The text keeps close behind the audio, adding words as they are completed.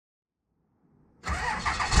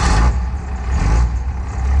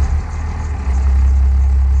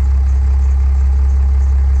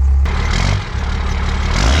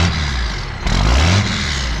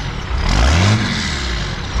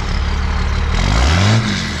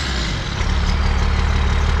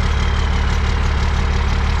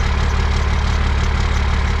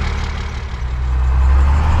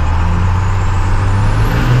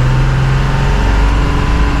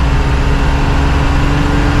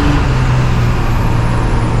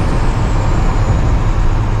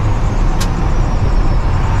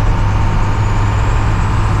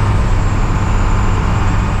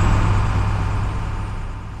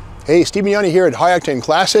Hey, Steve Mignoni here at High Octane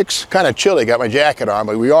Classics. Kind of chilly, got my jacket on,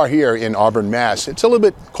 but we are here in Auburn, Mass. It's a little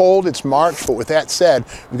bit cold, it's March, but with that said,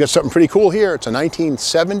 we've got something pretty cool here. It's a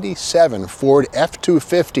 1977 Ford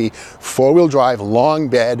F250 four-wheel drive long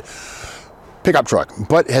bed pickup truck,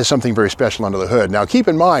 but it has something very special under the hood. Now keep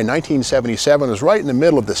in mind, 1977 was right in the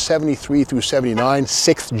middle of the 73 through 79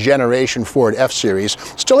 sixth generation Ford F-Series.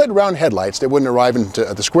 Still had round headlights. They wouldn't arrive into,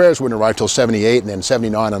 the squares wouldn't arrive till 78 and then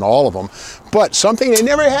 79 on all of them. But something they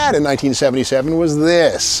never had in 1977 was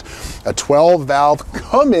this, a 12-valve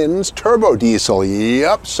Cummins turbo diesel.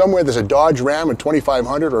 Yep, somewhere there's a Dodge Ram, a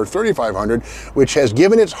 2500 or 3500, which has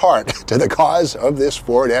given its heart to the cause of this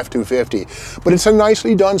Ford F250. But it's a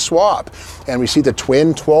nicely done swap. And we see the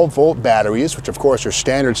twin 12-volt batteries, which of course are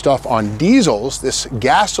standard stuff on diesels. This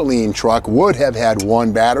gasoline truck would have had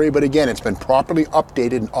one battery, but again, it's been properly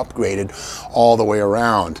updated and upgraded all the way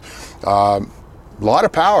around. A lot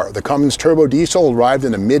of power. The Cummins turbo diesel arrived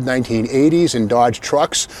in the mid-1980s in Dodge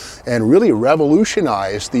trucks and really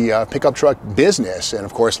revolutionized the pickup truck business, and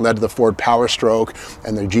of course led to the Ford Power Stroke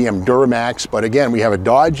and the GM Duramax. But again, we have a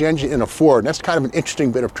Dodge engine in a Ford, and that's kind of an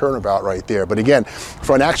interesting bit of turnabout right there. But again,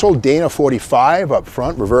 front axle, Dana 45 up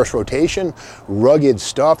front, reverse rotation, rugged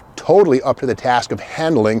stuff, totally up to the task of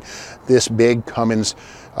handling this big Cummins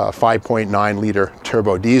 5.9 liter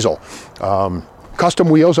turbo diesel. Custom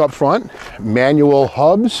wheels up front, manual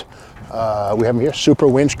hubs. We have them here, super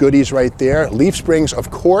winch goodies right there. Leaf springs,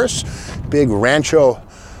 of course, big Rancho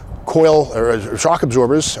coil or shock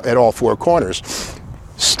absorbers at all four corners.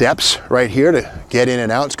 Steps right here to get in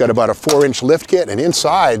and out. It's got about a 4-inch lift kit, and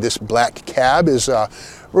inside this black cab is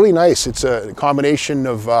really nice. It's a combination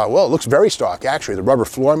of, well, it looks very stock actually, the rubber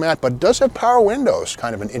floor mat, but it does have power windows,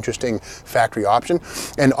 kind of an interesting factory option.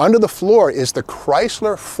 And under the floor is the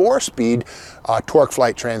Chrysler 4-speed torque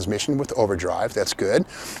flight transmission with overdrive. That's good.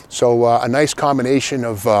 So a nice combination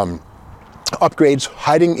of upgrades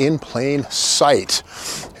hiding in plain sight.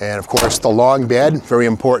 And of course the long bed, very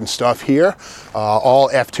important stuff here. All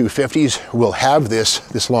F250s will have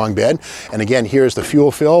this long bed. And again, here's the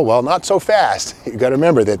fuel fill. Well, not so fast. You got to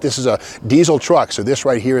remember that this is a diesel truck, so this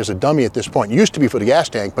right here is a dummy at this point. It used to be for the gas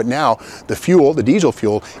tank, but now the fuel, the diesel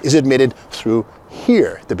fuel, is admitted through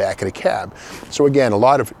here at the back of the cab. So again, a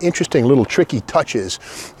lot of interesting little tricky touches.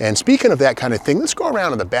 And speaking of that kind of thing, let's go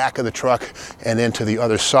around on the back of the truck and then to the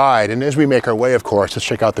other side. And as we make our way, of course, let's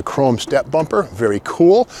check out the chrome step bumper, very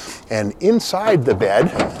cool. And inside the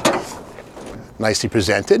bed, nicely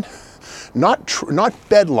presented. Not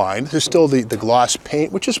bed lined, there's still the gloss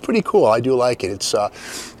paint, which is pretty cool. I do like it. It's a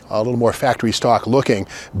little more factory stock looking.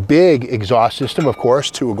 Big exhaust system, of course,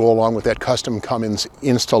 to go along with that custom Cummins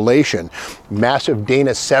installation. Massive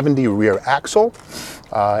Dana 70 rear axle.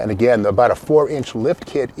 And again, about a 4-inch lift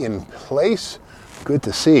kit in place. Good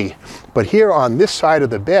to see. But here on this side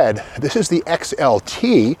of the bed, this is the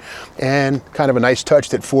XLT, and kind of a nice touch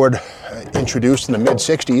that Ford introduced in the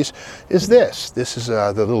mid-60s is this. This is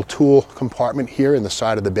the little tool compartment here in the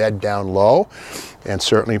side of the bed down low, and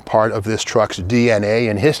certainly part of this truck's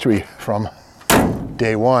DNA and history from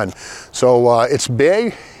day one. So it's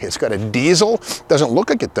big, it's got a diesel, doesn't look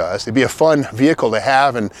like it does. It'd be a fun vehicle to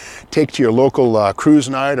have and take to your local cruise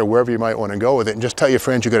night or wherever you might want to go with it, and just tell your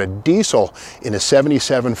friends you got a diesel in a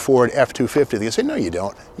 77 Ford F250. They say, no you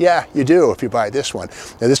don't. Yeah, you do if you buy this one.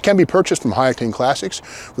 Now this can be purchased from High Octane Classics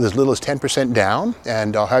with as little as 10% down,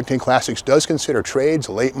 and High Octane Classics does consider trades,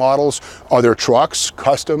 late models, other trucks,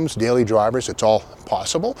 customs, daily drivers. It's all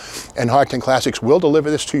possible. And High Octane Classics will deliver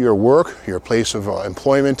this to your work, your place of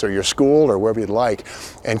employment, or your school, or wherever you'd like.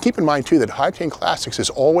 And keep in mind too that High Octane Classics is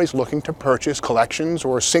always looking to purchase collections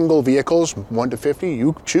or single vehicles, 1 to 50,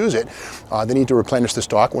 you choose it. They need to replenish the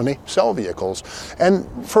stock when they sell vehicles. And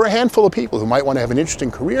for a handful of people who might want to have an interesting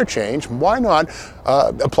career change, why not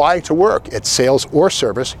apply to work at sales or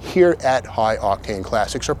service here at High Octane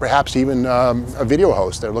Classics, or perhaps even a video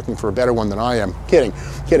host. They're looking for a better one than I am. Kidding.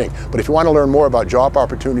 But if you want to learn more about job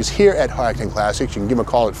opportunities here at High Octane Classics, you can give them a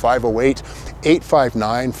call at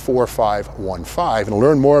 508-859-4515 and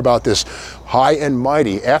learn more about this high and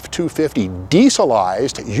mighty F250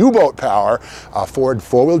 dieselized U-boat power Ford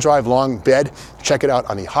four-wheel drive long bed. Check it out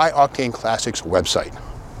on the High Octane Classics website.